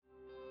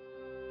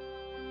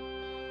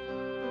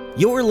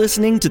You're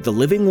listening to The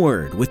Living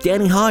Word with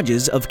Danny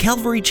Hodges of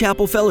Calvary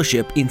Chapel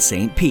Fellowship in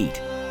St.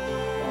 Pete.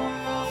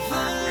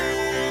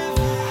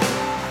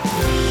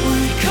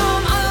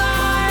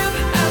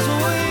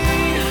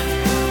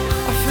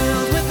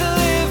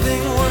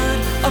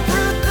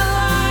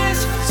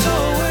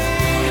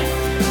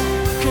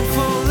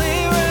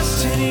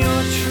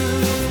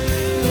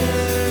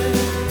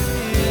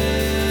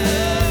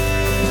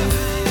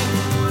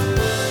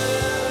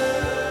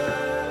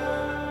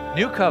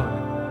 New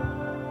covenant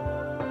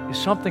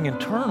is something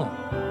internal.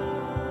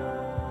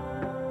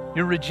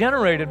 You're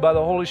regenerated by the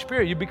Holy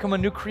Spirit. You become a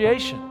new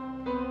creation.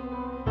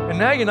 And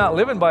now you're not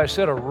living by a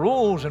set of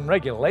rules and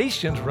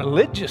regulations,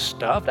 religious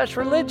stuff. That's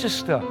religious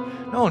stuff.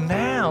 No,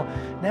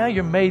 now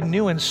you're made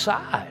new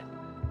inside.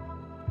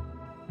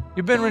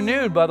 You've been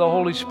renewed by the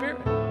Holy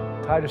Spirit.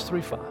 Titus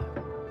 3:5.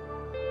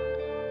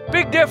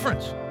 Big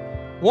difference.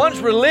 One's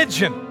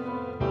religion,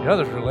 the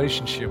other's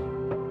relationship.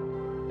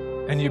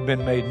 And you've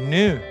been made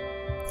new.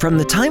 From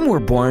the time we're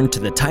born to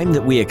the time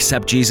that we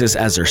accept Jesus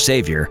as our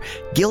Savior,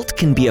 guilt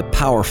can be a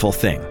powerful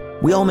thing.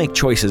 We all make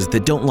choices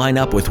that don't line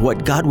up with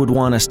what God would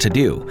want us to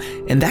do,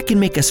 and that can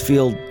make us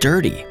feel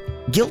dirty.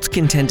 Guilt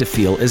can tend to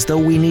feel as though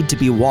we need to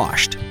be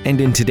washed. And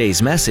in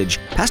today's message,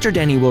 Pastor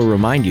Danny will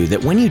remind you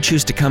that when you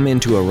choose to come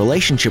into a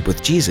relationship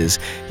with Jesus,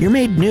 you're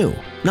made new,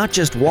 not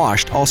just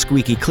washed all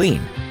squeaky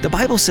clean. The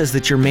Bible says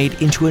that you're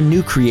made into a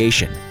new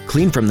creation,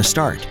 clean from the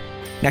start.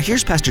 Now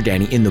here's Pastor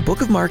Danny in the book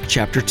of Mark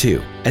chapter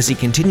 2 as he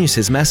continues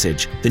his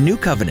message, The New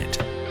Covenant.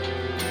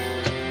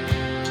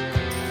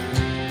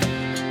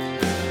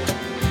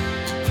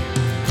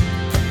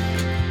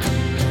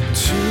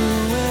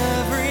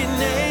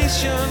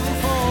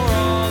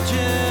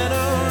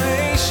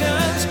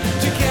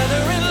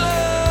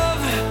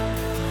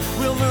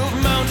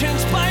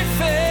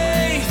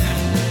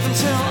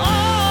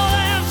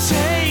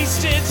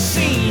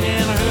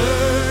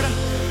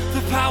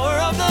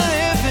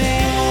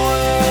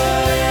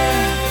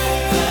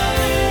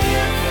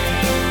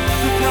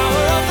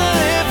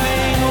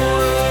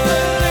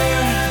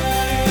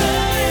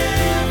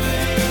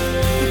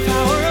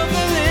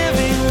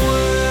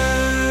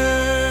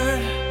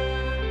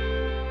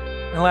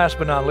 Last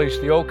but not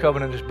least, the Old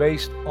Covenant is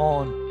based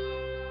on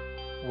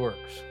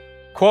works.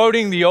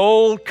 Quoting the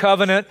Old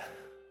Covenant,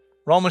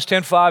 Romans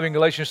 10:5 and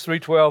Galatians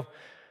 3:12,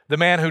 the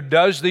man who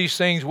does these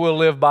things will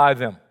live by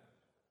them.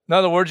 In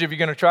other words, if you're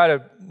going to try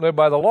to live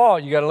by the law,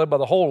 you got to live by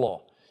the whole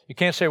law. You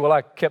can't say, well,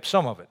 I kept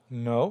some of it.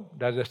 No,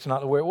 that's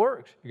not the way it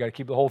works. You got to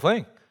keep the whole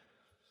thing.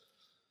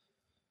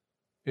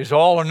 It's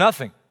all or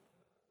nothing.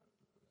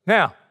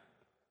 Now,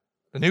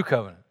 the New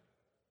Covenant.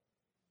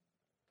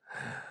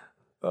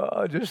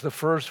 Just the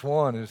first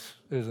one is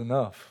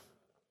enough.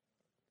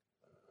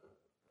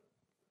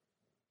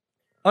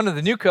 Under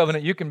the New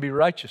Covenant, you can be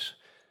righteous,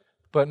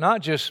 but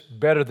not just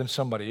better than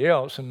somebody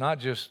else, and not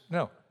just,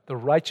 the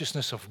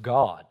righteousness of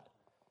God.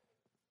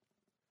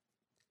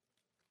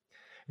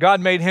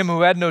 God made him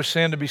who had no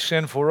sin to be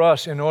sin for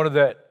us in order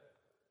that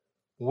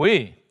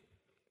we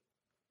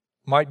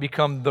might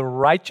become the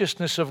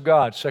righteousness of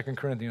God, 2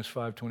 Corinthians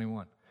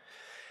 5:21.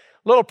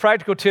 Little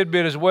practical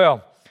tidbit as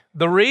well.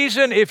 The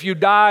reason if you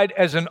died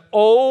as an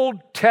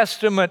Old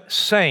Testament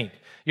saint,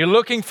 you're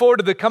looking forward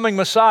to the coming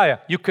Messiah,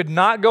 you could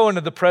not go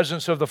into the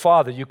presence of the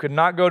Father. You could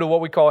not go to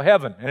what we call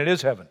heaven, and it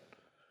is heaven.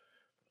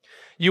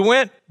 You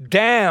went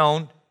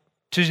down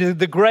to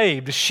the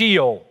grave, to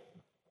Sheol.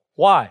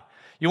 Why?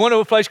 You went to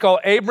a place called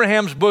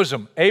Abraham's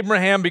bosom.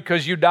 Abraham,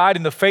 because you died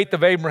in the faith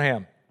of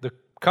Abraham, the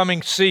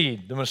coming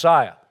seed, the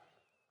Messiah.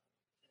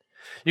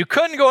 You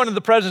couldn't go into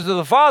the presence of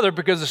the Father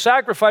because the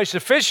sacrifice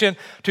sufficient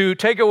to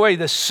take away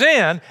the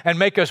sin and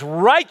make us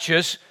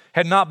righteous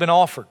had not been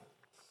offered.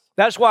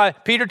 That's why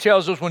Peter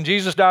tells us when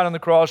Jesus died on the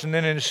cross and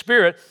then in his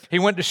spirit, he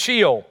went to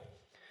Sheol.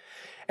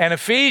 And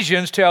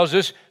Ephesians tells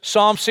us,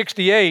 Psalm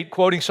 68,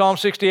 quoting Psalm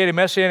 68, a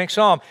Messianic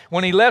psalm,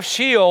 when he left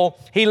Sheol,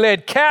 he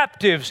led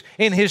captives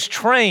in his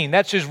train.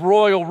 That's his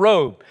royal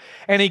robe.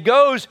 And he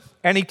goes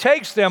and he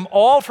takes them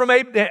all from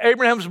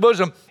Abraham's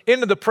bosom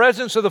into the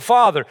presence of the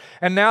Father.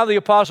 And now the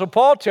Apostle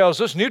Paul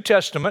tells us, New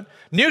Testament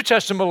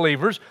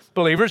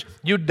believers,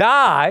 you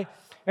die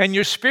and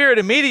your spirit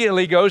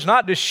immediately goes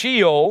not to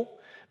Sheol,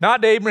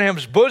 not to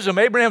Abraham's bosom.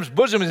 Abraham's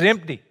bosom is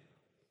empty.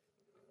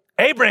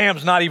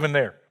 Abraham's not even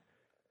there.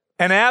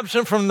 And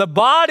absent from the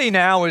body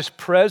now is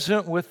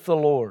present with the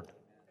Lord.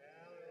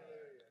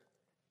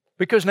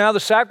 Because now the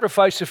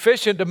sacrifice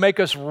sufficient to make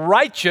us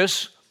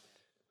righteous,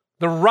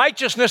 the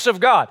righteousness of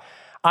God.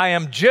 I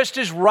am just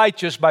as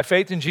righteous by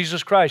faith in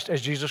Jesus Christ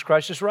as Jesus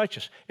Christ is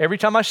righteous. Every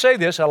time I say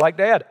this, I like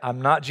to add, I'm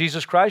not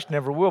Jesus Christ,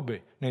 never will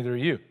be. Neither are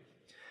you.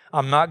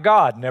 I'm not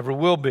God, never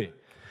will be.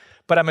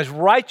 But I'm as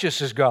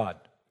righteous as God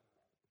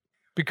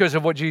because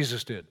of what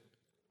Jesus did.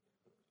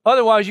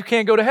 Otherwise, you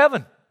can't go to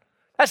heaven.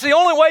 That's the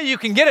only way you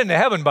can get into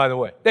heaven, by the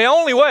way. The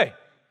only way.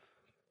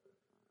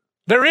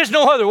 There is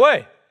no other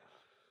way.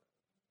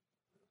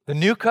 The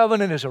new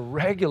covenant is a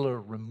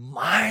regular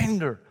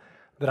reminder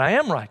that I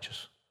am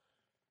righteous.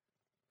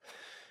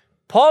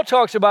 Paul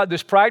talks about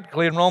this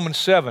practically in Romans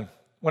 7.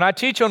 When I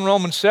teach on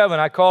Romans 7,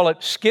 I call it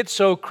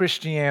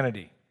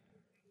schizo-Christianity.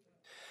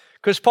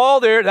 Because Paul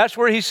there, that's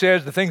where he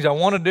says, the things I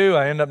want to do,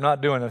 I end up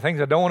not doing. The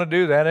things I don't want to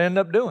do, that I end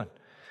up doing.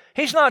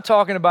 He's not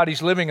talking about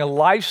he's living a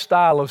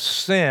lifestyle of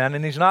sin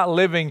and he's not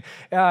living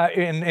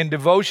in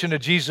devotion to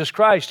Jesus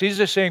Christ. He's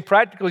just saying,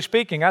 practically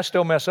speaking, I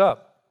still mess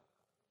up.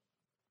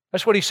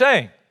 That's what he's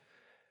saying.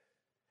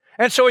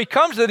 And so he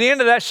comes to the end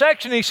of that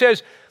section and he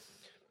says,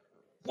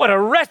 what a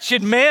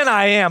wretched man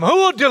I am. Who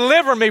will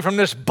deliver me from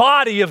this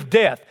body of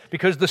death?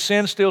 Because the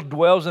sin still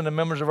dwells in the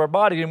members of our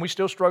body and we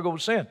still struggle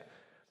with sin.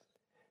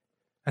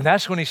 And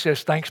that's when he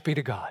says, thanks be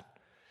to God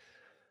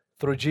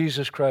through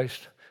Jesus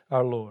Christ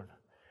our Lord.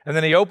 And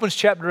then he opens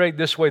chapter 8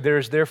 this way, there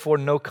is therefore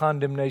no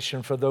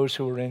condemnation for those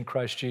who are in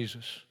Christ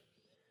Jesus.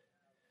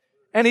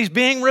 And he's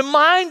being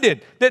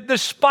reminded that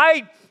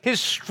despite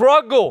his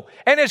struggle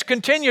and his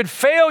continued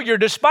failure,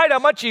 despite how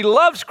much he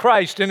loves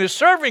Christ and is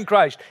serving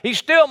Christ, he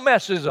still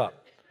messes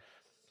up.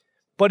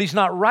 But he's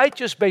not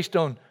righteous based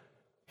on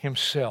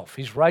himself.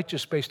 He's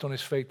righteous based on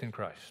his faith in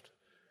Christ.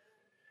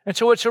 And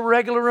so it's a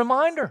regular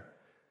reminder.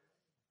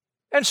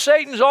 And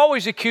Satan's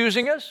always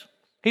accusing us.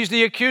 He's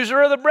the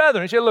accuser of the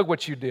brethren. He said, look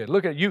what you did.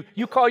 Look at you.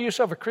 You call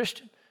yourself a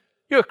Christian?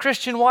 You're a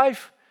Christian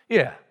wife?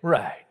 Yeah,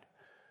 right.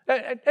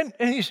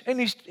 And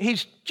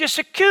he's just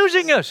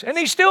accusing us. And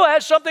he still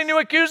has something to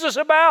accuse us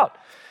about.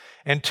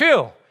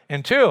 Until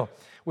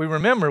we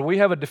remember we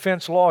have a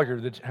defense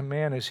lawyer that,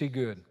 man, is he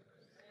good.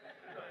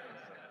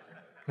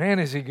 Man,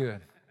 is he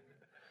good.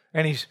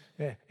 And he's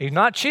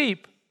not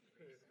cheap,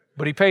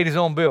 but he paid his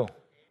own bill.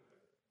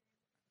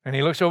 And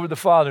he looks over at the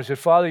Father and said,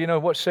 Father, you know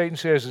what Satan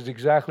says is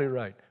exactly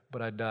right,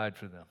 but I died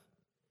for them.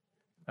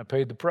 I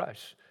paid the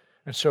price.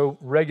 And so,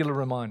 regular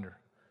reminder,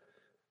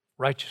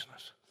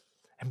 righteousness.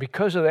 And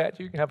because of that,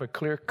 you can have a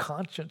clear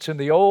conscience. In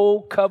the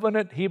old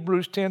covenant,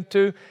 Hebrews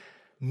 10:2,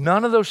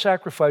 none of those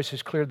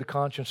sacrifices cleared the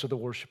conscience of the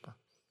worshiper.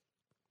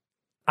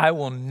 I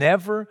will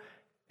never,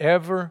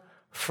 ever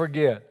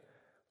forget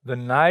the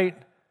night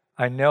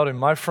I knelt in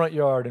my front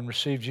yard and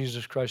received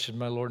Jesus Christ as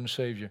my Lord and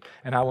Savior.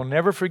 And I will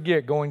never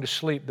forget going to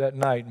sleep that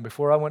night. And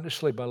before I went to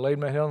sleep, I laid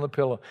my head on the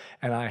pillow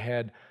and I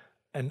had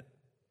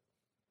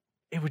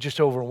it was just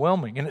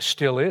overwhelming. And it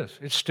still is.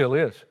 It still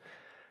is.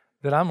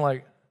 That I'm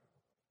like,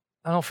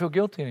 I don't feel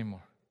guilty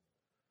anymore.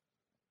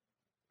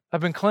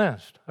 I've been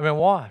cleansed. I've been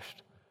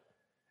washed.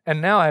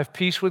 And now I have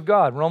peace with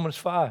God. Romans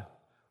 5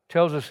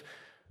 tells us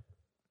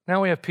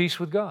now we have peace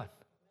with God.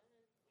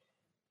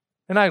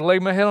 And I lay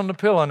my head on the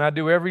pillow, and I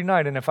do every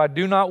night. And if I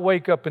do not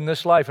wake up in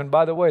this life, and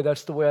by the way,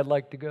 that's the way I'd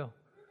like to go.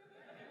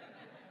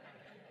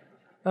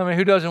 I mean,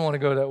 who doesn't want to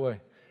go that way?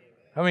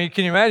 I mean,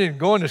 can you imagine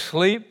going to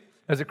sleep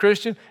as a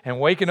Christian and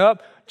waking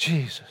up?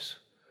 Jesus.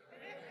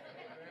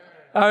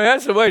 I mean,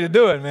 that's the way to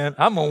do it, man.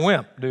 I'm a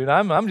wimp, dude.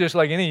 I'm just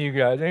like any of you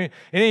guys.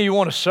 Any of you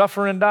want to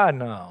suffer and die?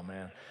 No,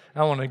 man.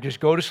 I want to just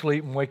go to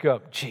sleep and wake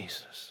up.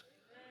 Jesus.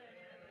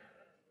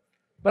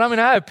 But I mean,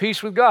 I have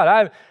peace with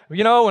God.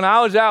 When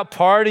I was out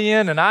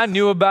partying and I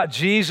knew about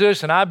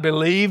Jesus and I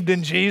believed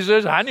in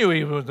Jesus, I knew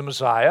he was the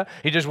Messiah.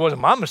 He just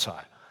wasn't my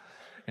Messiah.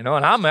 And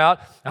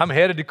I'm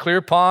headed to Clear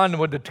Pond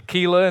with the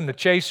tequila and the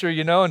chaser,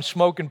 and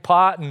smoking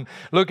pot and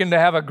looking to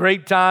have a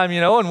great time,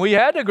 and we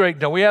had a great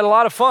time. We had a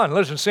lot of fun.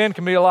 Listen, sin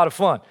can be a lot of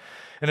fun.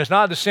 And it's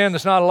not the sin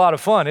that's not a lot of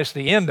fun. It's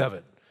the end of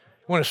it.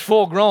 When it's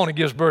full grown, it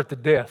gives birth to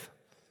death.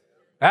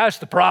 That's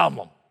the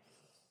problem.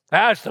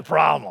 That's the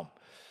problem.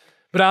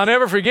 But I'll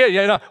never forget,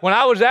 when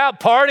I was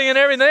out partying and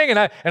everything,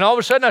 and all of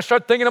a sudden I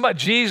start thinking about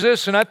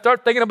Jesus, and I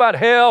start thinking about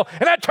hell,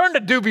 and I turned the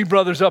Doobie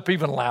Brothers up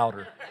even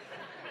louder.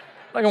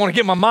 Like I want to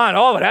get my mind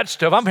off of that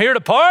stuff. I'm here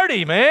to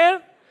party,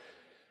 man.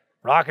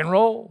 Rock and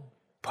roll.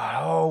 But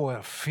oh, what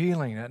a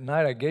feeling. That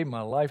night I gave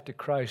my life to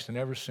Christ, and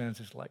ever since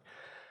it's like,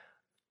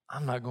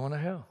 I'm not going to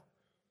hell.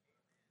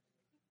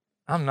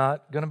 I'm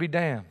not going to be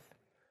damned.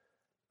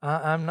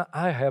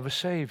 I have a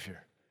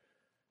Savior.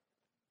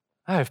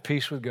 I have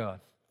peace with God.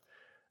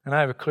 And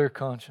I have a clear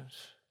conscience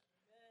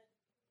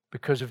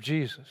because of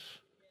Jesus.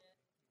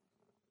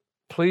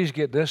 Please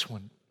get this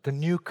one, the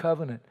new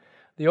covenant.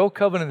 The old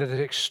covenant is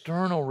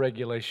external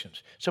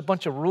regulations. It's a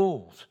bunch of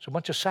rules. It's a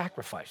bunch of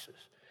sacrifices.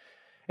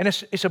 And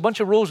it's a bunch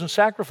of rules and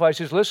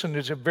sacrifices. Listen,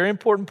 it's a very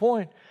important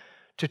point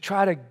to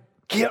try to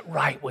get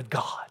right with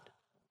God.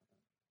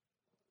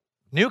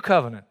 New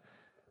covenant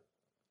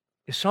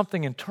is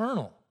something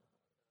internal.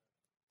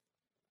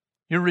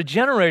 You're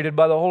regenerated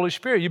by the Holy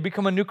Spirit. You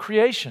become a new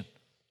creation.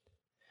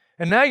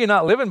 And now you're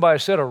not living by a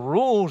set of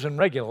rules and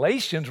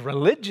regulations,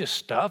 religious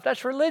stuff.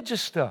 That's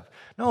religious stuff.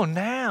 No,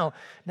 now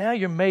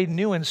you're made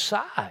new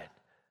inside.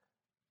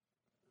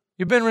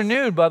 You've been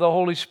renewed by the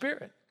Holy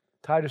Spirit.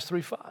 Titus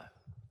 3:5.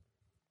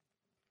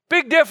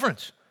 Big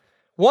difference.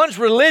 One's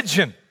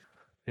religion,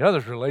 the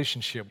other's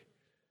relationship.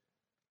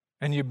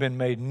 And you've been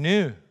made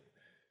new.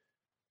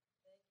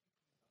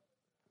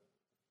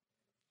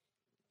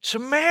 It's a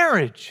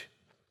marriage.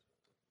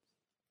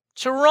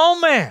 It's a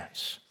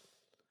romance.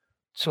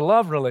 It's a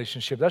love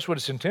relationship. That's what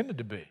it's intended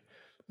to be,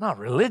 not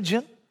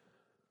religion.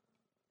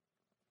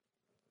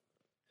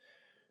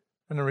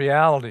 And the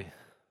reality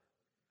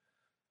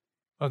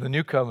of the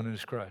new covenant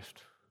is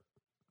Christ.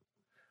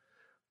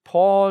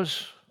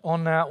 pause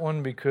on that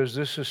one because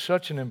this is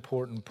such an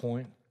important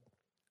point.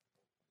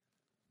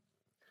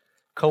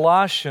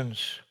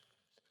 Colossians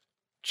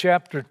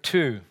chapter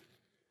 2.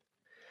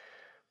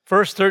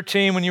 Verse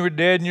 13, when you were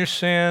dead in your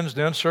sins,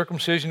 the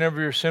uncircumcision of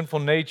your sinful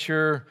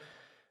nature,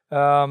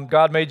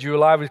 God made you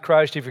alive with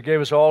Christ. He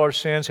forgave us all our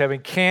sins,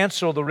 having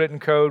canceled the written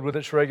code with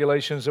its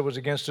regulations that was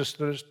against us,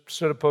 that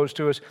stood opposed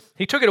to us.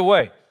 He took it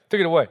away.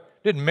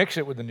 Didn't mix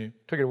it with the new.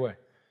 Took it away.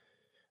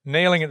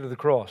 Nailing it to the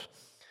cross.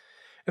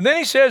 And then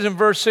he says in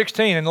verse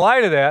 16, in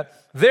light of that,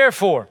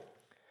 therefore,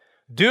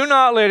 do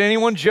not let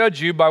anyone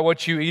judge you by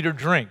what you eat or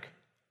drink.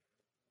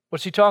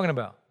 What's he talking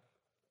about?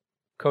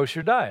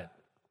 Kosher diet.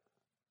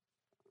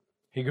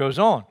 He goes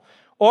on.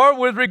 Or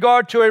with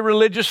regard to a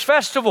religious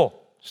festival.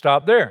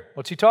 Stop there.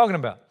 What's he talking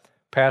about?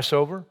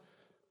 Passover,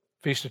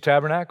 Feast of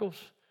Tabernacles,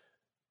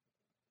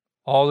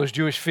 all those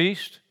Jewish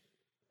feasts.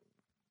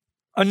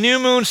 A new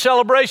moon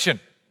celebration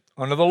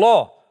under the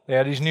law. They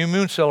had these new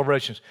moon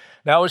celebrations.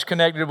 That was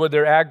connected with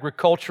their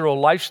agricultural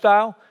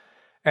lifestyle,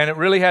 and it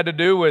really had to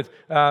do with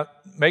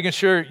making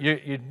sure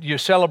you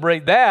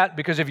celebrate that,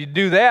 because if you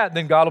do that,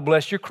 then God will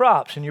bless your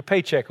crops and your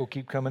paycheck will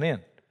keep coming in.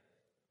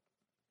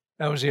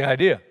 That was the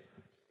idea.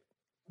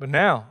 But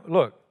now,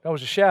 look, that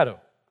was a shadow.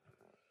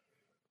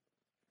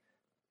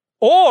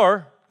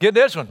 Or, get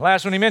this one,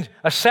 last one he mentioned,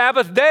 a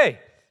Sabbath day.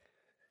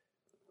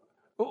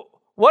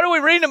 What are we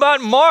reading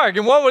about in Mark,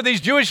 and what were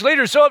these Jewish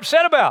leaders so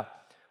upset about?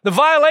 The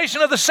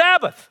violation of the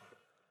Sabbath.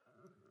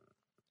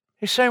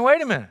 He's saying,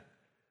 wait a minute.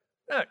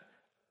 Look,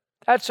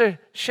 that's a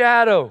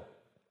shadow.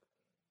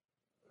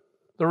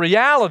 The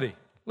reality,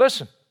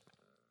 listen.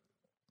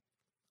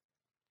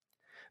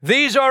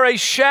 These are a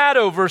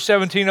shadow, verse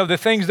 17, of the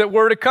things that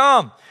were to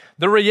come.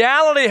 The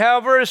reality,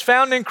 however, is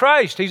found in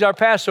Christ. He's our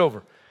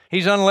Passover.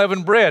 He's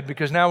unleavened bread,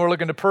 because now we're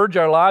looking to purge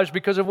our lives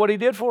because of what He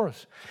did for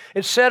us,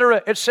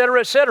 etc., etc.,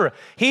 etc.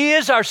 He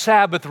is our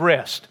Sabbath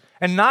rest,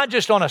 and not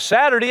just on a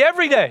Saturday,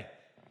 every day.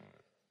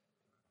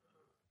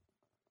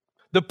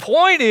 The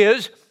point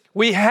is,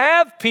 we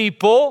have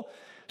people,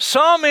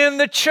 some in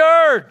the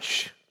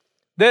church,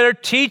 that are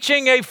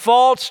teaching a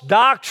false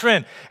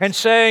doctrine and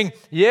saying,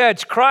 yeah,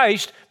 it's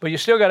Christ, but you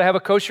still got to have a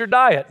kosher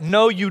diet.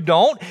 No, you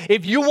don't.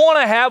 If you want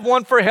to have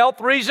one for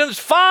health reasons,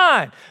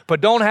 fine,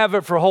 but don't have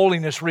it for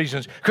holiness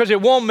reasons, because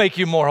it won't make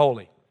you more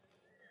holy.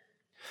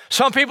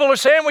 Some people are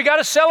saying we got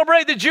to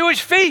celebrate the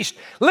Jewish feast.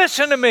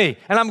 Listen to me,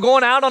 and I'm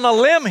going out on a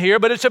limb here,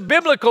 but it's a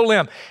biblical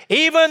limb.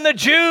 Even the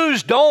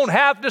Jews don't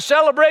have to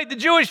celebrate the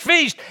Jewish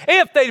feast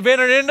if they've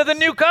entered into the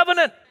new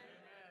covenant.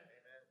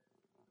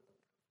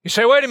 You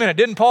say, wait a minute,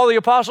 didn't Paul the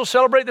Apostle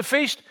celebrate the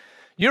feast?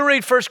 You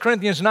read 1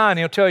 Corinthians 9,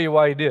 he'll tell you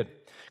why he did.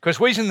 Because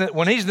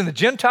when he's in the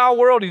Gentile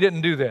world, he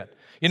didn't do that.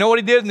 You know what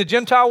he did in the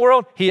Gentile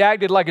world? He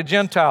acted like a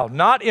Gentile,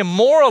 not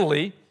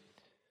immorally,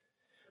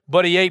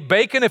 but he ate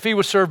bacon if he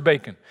was served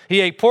bacon. He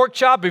ate pork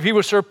chop if he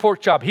was served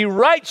pork chop. He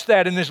writes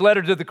that in his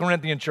letter to the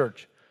Corinthian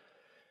church.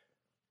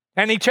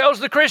 And he tells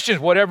the Christians,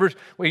 whatever's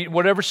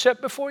set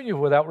before you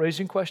without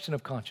raising question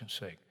of conscience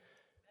sake.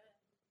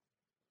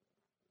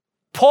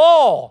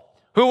 Paul,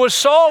 who was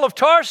Saul of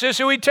Tarsus,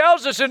 who he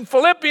tells us in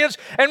Philippians,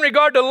 in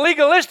regard to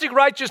legalistic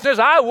righteousness,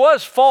 I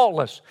was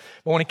faultless.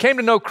 But when he came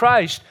to know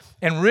Christ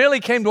and really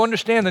came to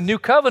understand the new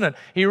covenant,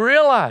 he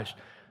realized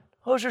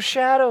those are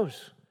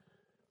shadows.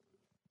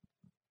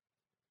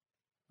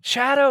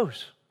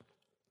 Shadows.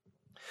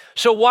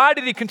 So why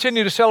did he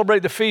continue to celebrate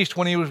the feast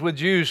when he was with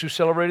Jews who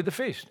celebrated the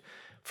feast?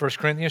 1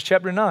 Corinthians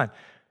chapter 9.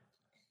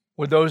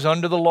 With those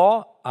under the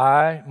law,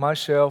 I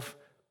myself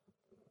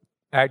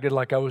acted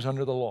like I was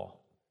under the law.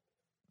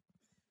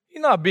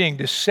 He's not being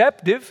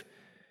deceptive.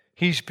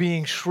 He's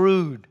being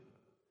shrewd.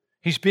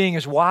 He's being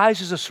as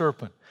wise as a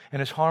serpent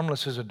and as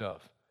harmless as a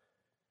dove.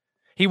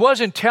 He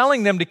wasn't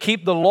telling them to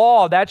keep the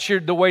law, that's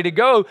the way to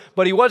go,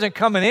 but he wasn't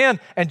coming in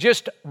and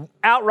just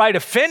outright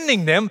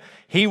offending them.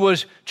 He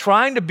was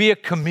trying to be a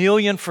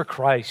chameleon for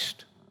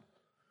Christ.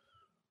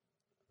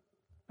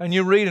 And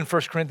you read in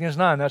 1 Corinthians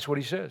 9, that's what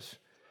he says.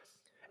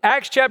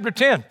 Acts chapter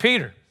 10,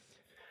 Peter,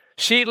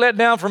 sheet let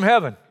down from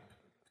heaven.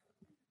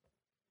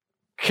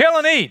 Kill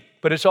and eat,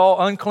 but it's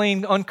all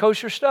unclean,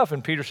 unkosher stuff.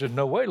 And Peter said,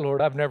 no way,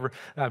 Lord, I've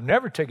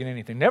never taken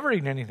anything, never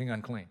eaten anything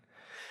unclean.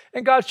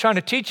 And God's trying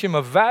to teach him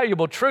a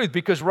valuable truth,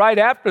 because right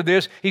after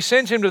this, he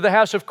sends him to the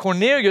house of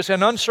Cornelius,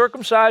 an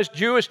uncircumcised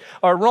Jewish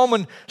or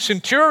Roman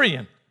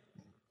centurion.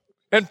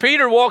 And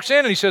Peter walks in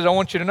and he says, I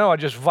want you to know I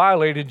just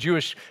violated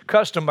Jewish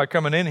custom by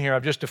coming in here.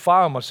 I've just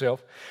defiled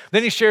myself.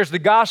 Then he shares the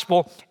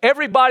gospel.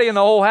 Everybody in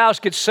the whole house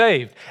gets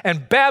saved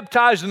and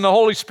baptized in the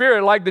Holy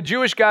Spirit like the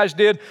Jewish guys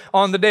did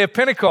on the day of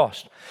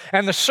Pentecost.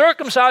 And the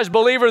circumcised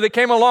believer that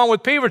came along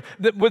with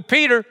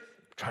Peter,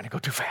 trying to go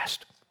too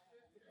fast.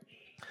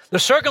 The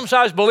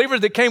circumcised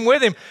believers that came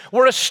with him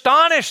were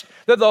astonished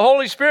that the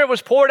Holy Spirit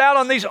was poured out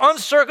on these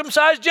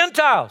uncircumcised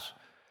Gentiles.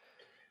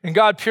 And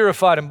God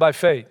purified them by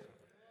faith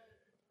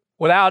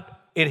without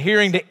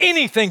adhering to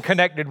anything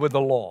connected with the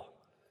law.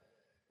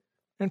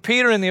 And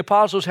Peter and the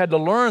apostles had to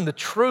learn the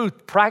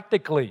truth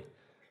practically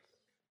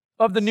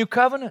of the new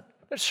covenant,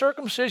 that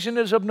circumcision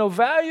is of no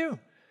value.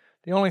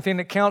 The only thing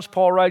that counts,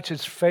 Paul writes,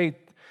 is faith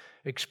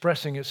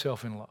expressing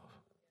itself in love.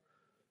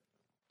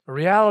 The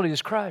reality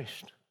is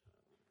Christ.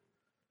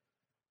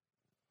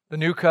 The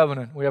new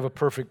covenant, we have a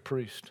perfect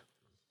priest.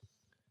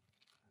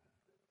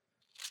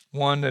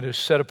 One that is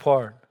set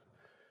apart.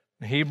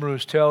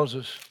 Hebrews tells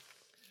us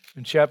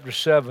in chapter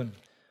 7,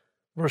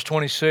 verse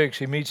 26,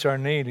 he meets our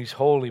need. He's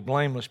holy,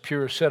 blameless,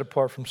 pure, set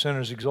apart from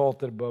sinners,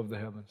 exalted above the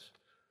heavens.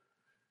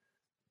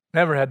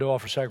 Never had to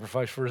offer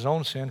sacrifice for his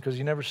own sin because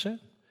he never sinned.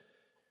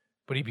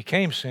 But he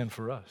became sin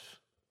for us.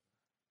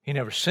 He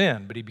never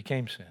sinned, but he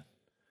became sin.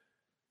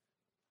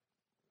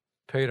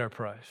 Paid our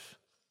price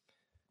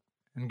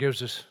and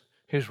gives us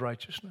his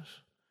righteousness.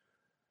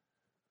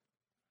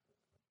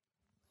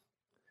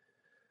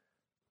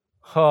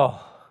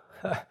 Oh,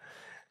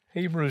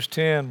 Hebrews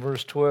 10,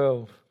 verse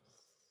 12.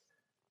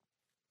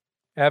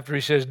 After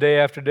he says, day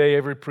after day,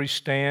 every priest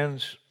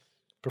stands,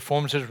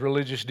 performs his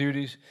religious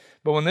duties.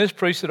 But when this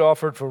priest had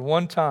offered for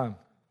one time,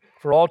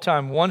 for all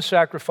time, one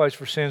sacrifice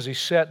for sins, he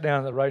sat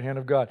down at the right hand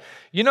of God.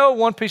 You know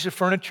one piece of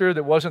furniture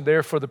that wasn't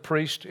there for the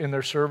priest in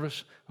their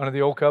service under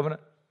the old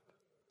covenant?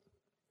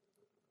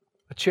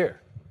 A chair.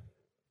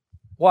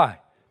 Why?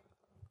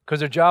 Because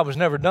their job was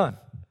never done.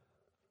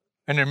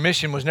 And their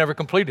mission was never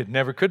completed,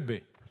 never could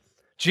be.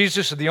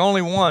 Jesus is the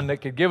only one that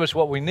could give us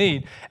what we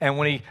need. And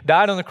when he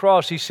died on the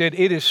cross, he said,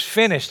 it is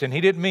finished. And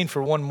he didn't mean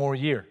for one more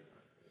year.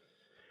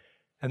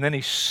 And then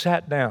he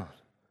sat down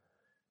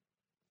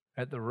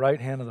at the right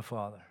hand of the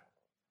Father.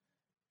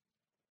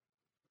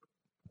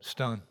 It's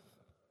done.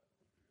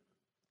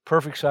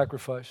 Perfect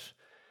sacrifice.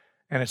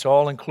 And it's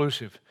all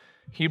inclusive.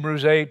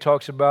 Hebrews 8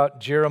 talks about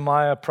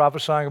Jeremiah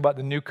prophesying about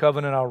the new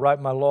covenant. I'll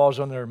write my laws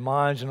on their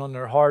minds and on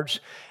their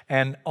hearts,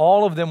 and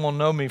all of them will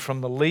know me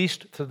from the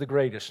least to the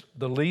greatest.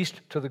 The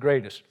least to the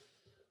greatest.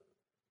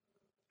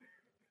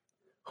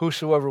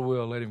 Whosoever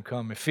will, let him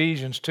come.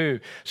 Ephesians 2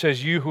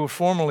 says, you who were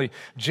formerly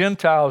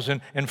Gentiles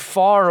and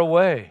far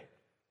away.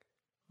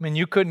 I mean,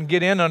 you couldn't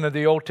get in under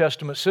the Old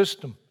Testament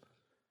system.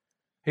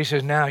 He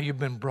says, now you've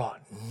been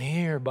brought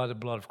near by the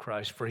blood of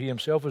Christ, for he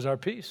himself is our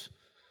peace.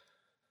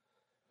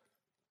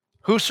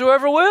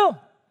 Whosoever will.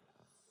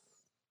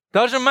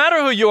 Doesn't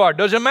matter who you are.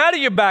 Doesn't matter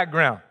your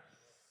background.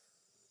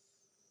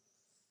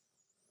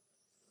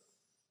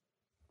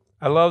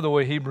 I love the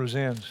way Hebrews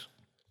ends.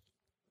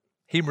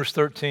 Hebrews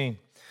 13,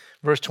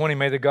 verse 20,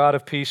 may the God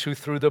of peace, who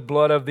through the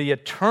blood of the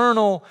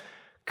eternal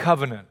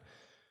covenant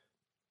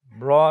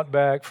brought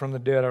back from the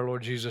dead our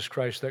Lord Jesus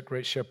Christ, that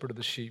great shepherd of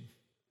the sheep.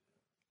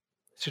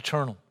 It's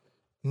eternal.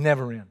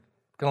 Never end.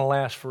 It's going to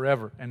last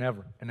forever and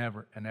ever and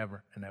ever and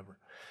ever and ever.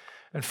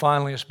 And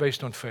finally, it's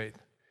based on faith.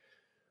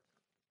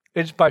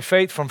 It's by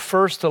faith from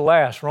first to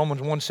last. Romans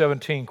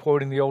 1:17,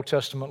 quoting the Old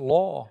Testament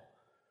law.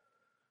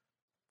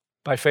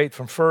 By faith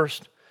from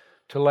first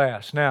to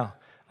last. Now,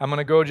 I'm going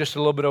to go just a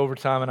little bit over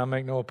time, and I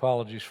make no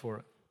apologies for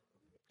it.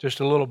 Just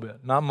a little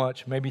bit. Not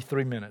much. Maybe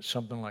 3 minutes,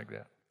 something like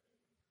that.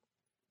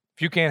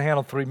 If you can't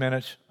handle 3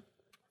 minutes,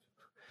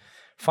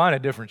 find a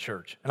different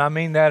church. And I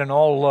mean that in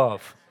all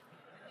love.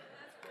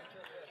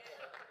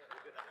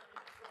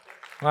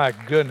 My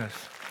goodness.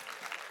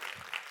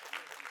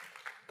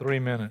 3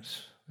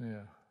 minutes,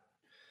 yeah.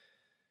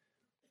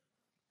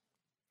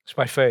 It's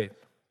by faith.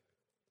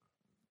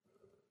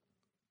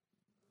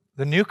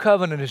 The new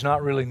covenant is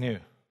not really new.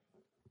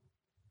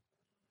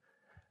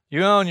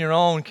 You on your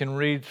own can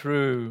read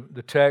through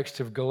the text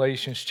of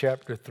Galatians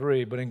chapter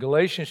 3, but in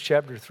Galatians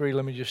chapter 3,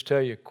 let me just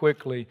tell you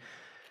quickly,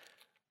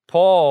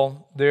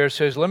 Paul there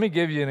says, let me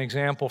give you an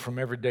example from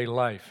everyday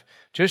life.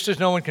 Just as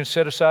no one can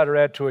set aside or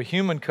add to a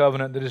human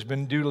covenant that has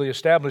been duly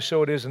established,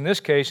 so it is in this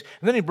case.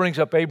 And then he brings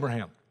up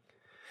Abraham.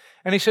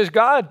 And he says,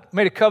 God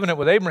made a covenant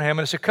with Abraham,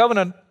 and it's a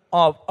covenant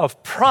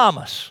of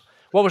promise.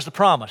 What was the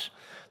promise?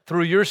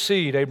 Through your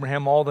seed,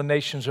 Abraham, all the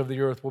nations of the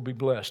earth will be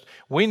blessed.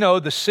 We know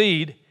the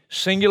seed,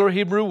 singular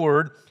Hebrew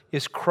word,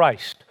 is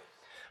Christ.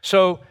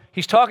 So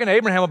he's talking to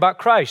Abraham about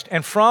Christ.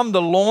 And from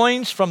the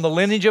loins, from the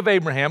lineage of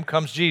Abraham,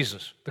 comes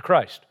Jesus, the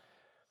Christ.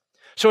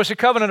 So it's a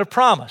covenant of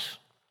promise.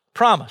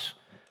 Promise.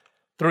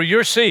 Through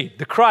your seed,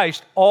 the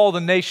Christ, all the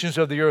nations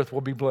of the earth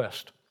will be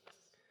blessed.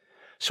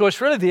 So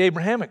it's really the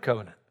Abrahamic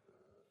covenant.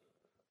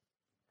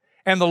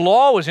 And the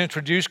law was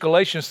introduced,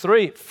 Galatians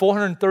 3,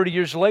 430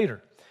 years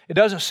later. It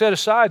doesn't set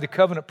aside the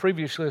covenant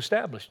previously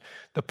established.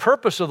 The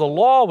purpose of the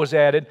law was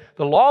added.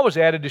 The law was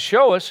added to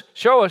show us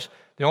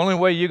the only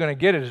way you're going to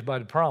get it is by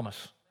the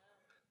promise.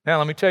 Now,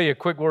 let me tell you a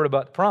quick word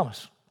about the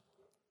promise.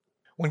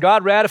 When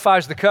God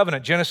ratifies the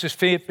covenant, Genesis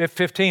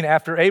 15,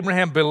 after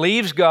Abraham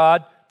believes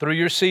God, through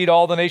your seed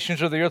all the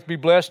nations of the earth be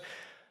blessed,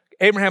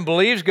 Abraham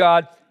believes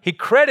God, he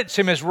credits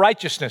him as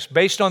righteousness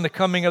based on the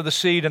coming of the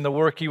seed and the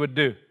work he would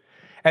do.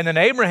 And then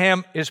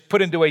Abraham is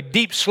put into a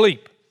deep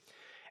sleep.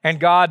 And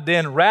God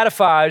then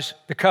ratifies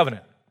the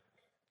covenant.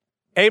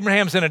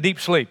 Abraham's in a deep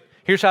sleep.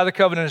 Here's how the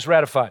covenant is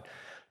ratified.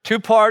 2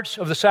 parts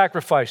of the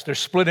sacrifice, they're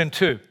split in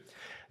 2.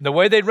 The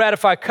way they'd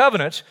ratify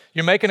covenants,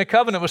 you're making a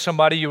covenant with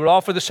somebody, you would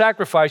offer the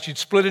sacrifice, you'd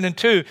split it in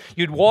 2.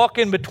 You'd walk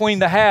in between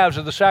the halves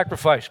of the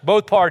sacrifice,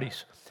 both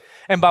parties.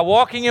 And by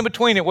walking in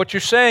between it, what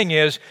you're saying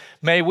is,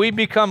 may we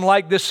become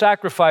like this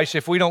sacrifice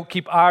if we don't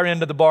keep our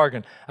end of the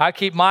bargain. I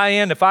keep my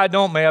end. If I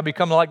don't, may I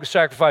become like the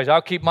sacrifice.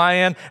 I'll keep my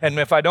end, and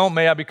if I don't,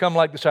 may I become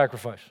like the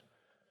sacrifice.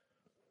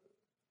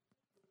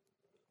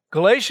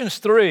 Galatians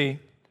 3,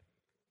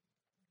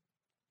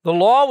 the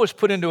law was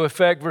put into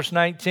effect, verse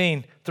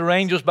 19, through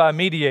angels by a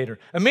mediator.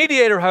 A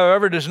mediator,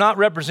 however, does not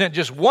represent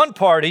just one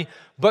party,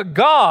 but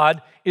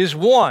God is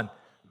one.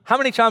 How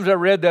many times I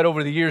read that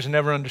over the years and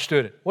never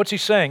understood it? What's he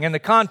saying? In the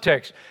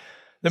context,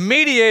 the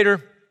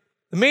mediator,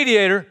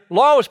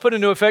 law was put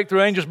into effect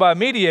through angels by a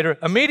mediator.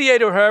 A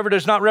mediator, however,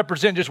 does not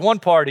represent just one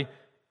party,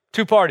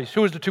 two parties.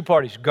 Who is the two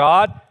parties?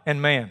 God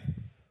and man,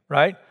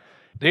 right?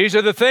 These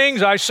are the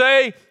things I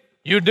say,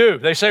 you do.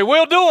 They say,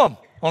 we'll do them.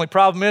 Only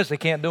problem is they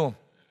can't do them.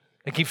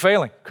 They keep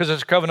failing because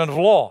it's a covenant of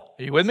law.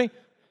 Are you with me?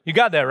 You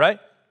got that, right?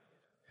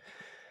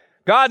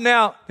 God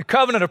now, the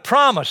covenant of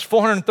promise,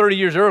 430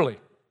 years early.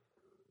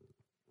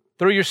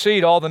 Through your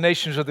seed, all the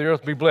nations of the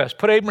earth will be blessed.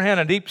 Put Abraham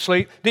in deep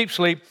sleep,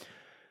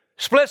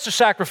 splits the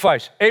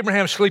sacrifice.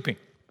 Abraham's sleeping.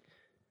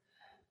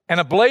 And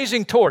a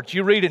blazing torch,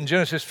 you read it in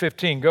Genesis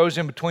 15, goes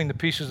in between the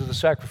pieces of the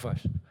sacrifice.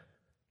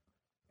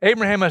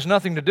 Abraham has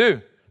nothing to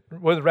do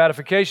with the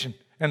ratification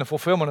and the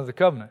fulfillment of the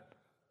covenant.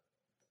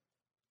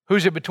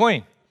 Who's it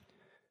between?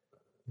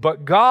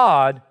 But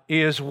God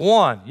is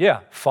one.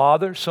 Yeah,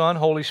 Father, Son,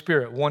 Holy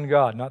Spirit, one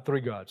God, not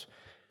three gods.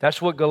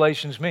 That's what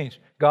Galatians means.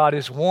 God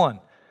is one.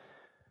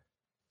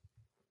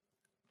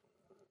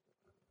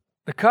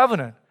 The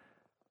covenant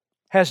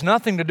has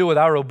nothing to do with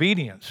our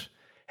obedience,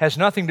 has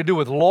nothing to do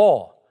with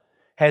law,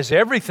 has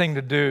everything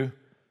to do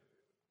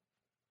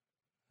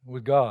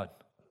with God.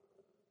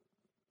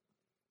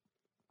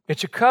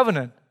 It's a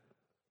covenant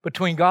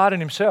between God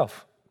and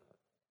Himself.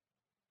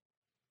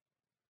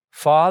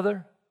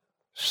 Father,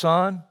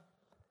 Son,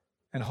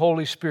 and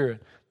Holy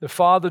Spirit. The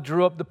Father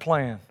drew up the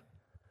plan.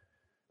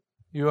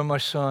 You are my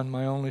Son,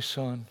 my only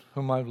Son,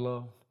 whom I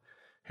love.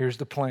 Here's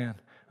the plan.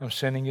 I'm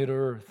sending you to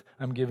earth.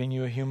 I'm giving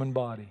you a human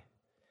body.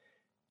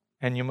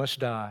 And you must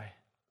die.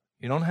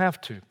 You don't have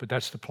to, but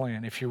that's the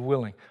plan, if you're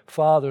willing.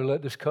 Father,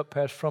 let this cup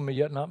pass from me,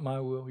 yet not my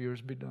will, yours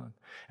be done.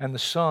 And the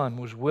Son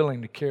was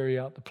willing to carry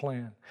out the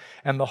plan.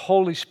 And the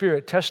Holy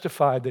Spirit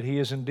testified that He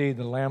is indeed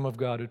the Lamb of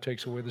God who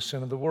takes away the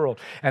sin of the world.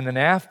 And then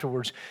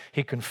afterwards,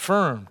 He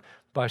confirmed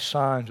by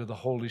signs of the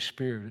Holy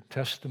Spirit,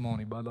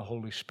 testimony by the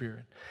Holy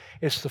Spirit.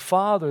 It's the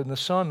Father and the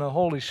Son and the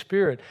Holy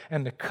Spirit,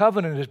 and the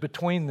covenant is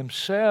between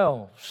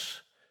themselves.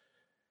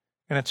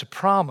 And it's a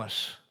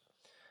promise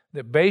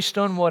that based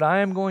on what I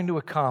am going to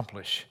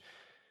accomplish,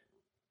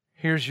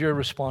 here's your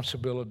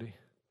responsibility.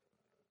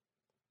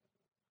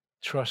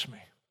 Trust me.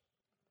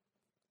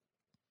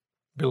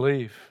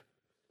 Believe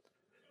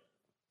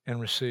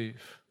and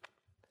receive.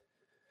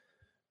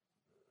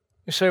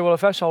 You say, well,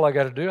 if that's all I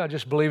got to do, I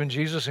just believe in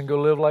Jesus and go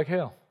live like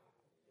hell.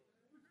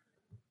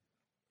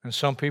 And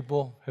some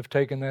people have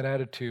taken that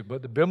attitude,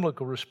 but the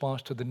biblical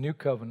response to the new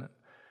covenant,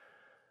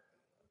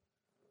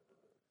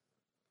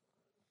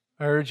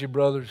 I urge you,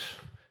 brothers,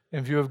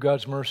 in view of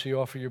God's mercy,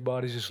 offer your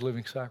bodies as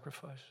living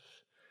sacrifices.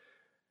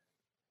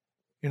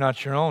 You're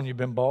not your own. You've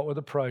been bought with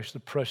a price, the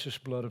precious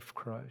blood of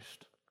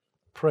Christ.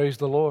 Praise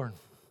the Lord.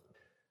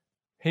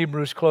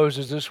 Hebrews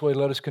closes this way,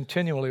 let us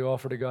continually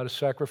offer to God a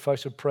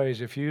sacrifice of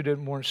praise. If you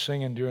weren't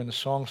singing during the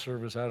song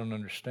service, I don't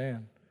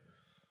understand.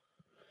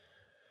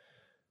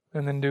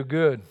 And then do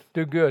good.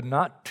 Do good,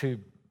 not to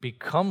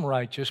become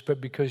righteous,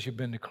 but because you've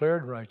been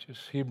declared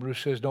righteous. Hebrews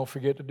says, don't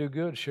forget to do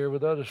good. Share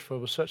with others, for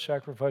with such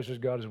sacrifices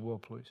God is well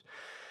pleased.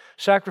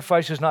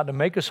 Sacrifice is not to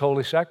make us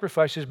holy.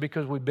 Sacrifice is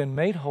because we've been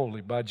made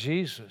holy by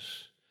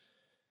Jesus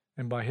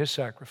and by His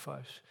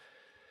sacrifice.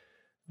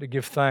 To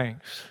give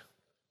thanks.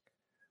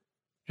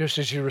 Just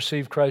as you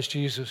receive Christ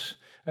Jesus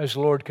as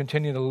Lord,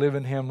 continue to live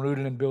in Him,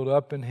 rooted and built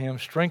up in Him,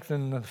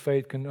 strengthened in the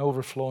faith and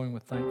overflowing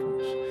with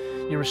thankfulness.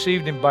 You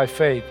received Him by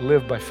faith,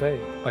 live by faith,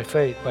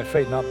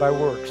 not by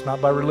works, not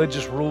by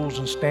religious rules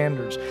and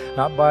standards,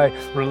 not by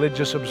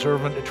religious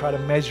observance to try to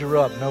measure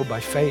up. No, by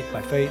faith.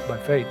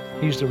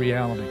 He's the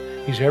reality.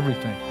 He's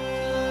everything.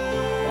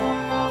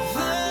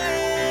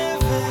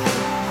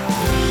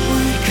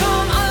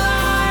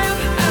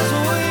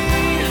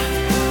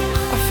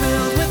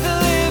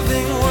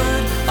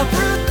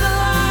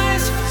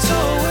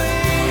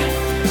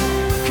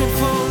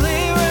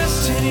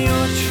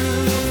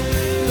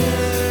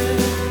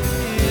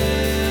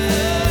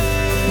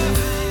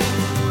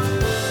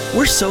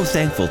 We're so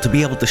thankful to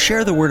be able to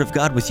share the Word of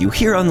God with you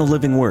here on The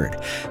Living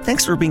Word.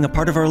 Thanks for being a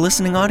part of our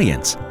listening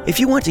audience. If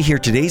you want to hear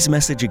today's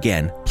message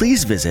again,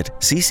 please visit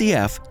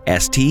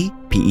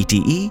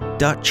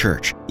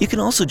ccfstpete.church. You can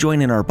also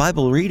join in our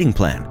Bible reading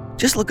plan.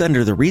 Just look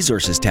under the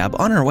Resources tab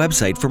on our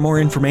website for more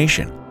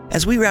information.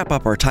 As we wrap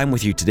up our time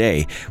with you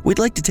today, we'd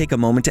like to take a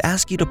moment to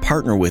ask you to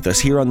partner with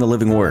us here on The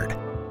Living Word.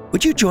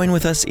 Would you join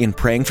with us in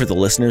praying for the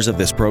listeners of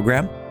this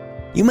program?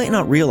 You might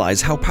not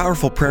realize how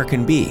powerful prayer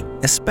can be,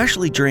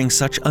 especially during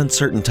such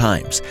uncertain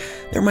times.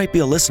 There might be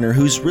a listener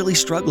who's really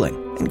struggling,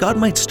 and God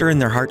might stir in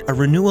their heart a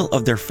renewal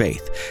of their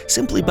faith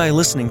simply by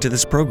listening to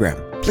this program.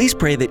 Please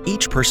pray that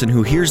each person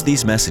who hears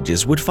these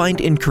messages would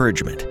find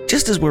encouragement.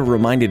 Just as we're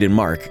reminded in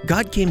Mark,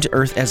 God came to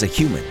earth as a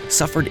human,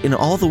 suffered in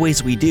all the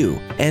ways we do,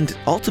 and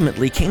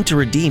ultimately came to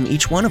redeem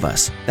each one of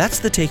us. That's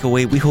the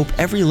takeaway we hope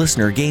every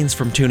listener gains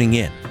from tuning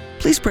in.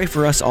 Please pray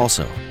for us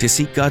also to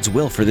seek God's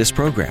will for this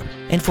program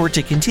and for it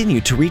to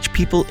continue to reach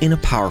people in a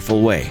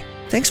powerful way.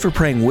 Thanks for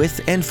praying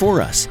with and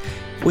for us.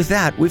 With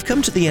that, we've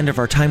come to the end of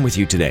our time with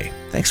you today.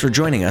 Thanks for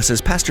joining us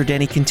as Pastor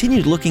Danny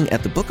continued looking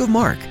at the book of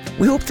Mark.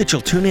 We hope that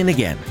you'll tune in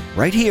again,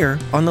 right here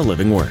on The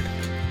Living Word.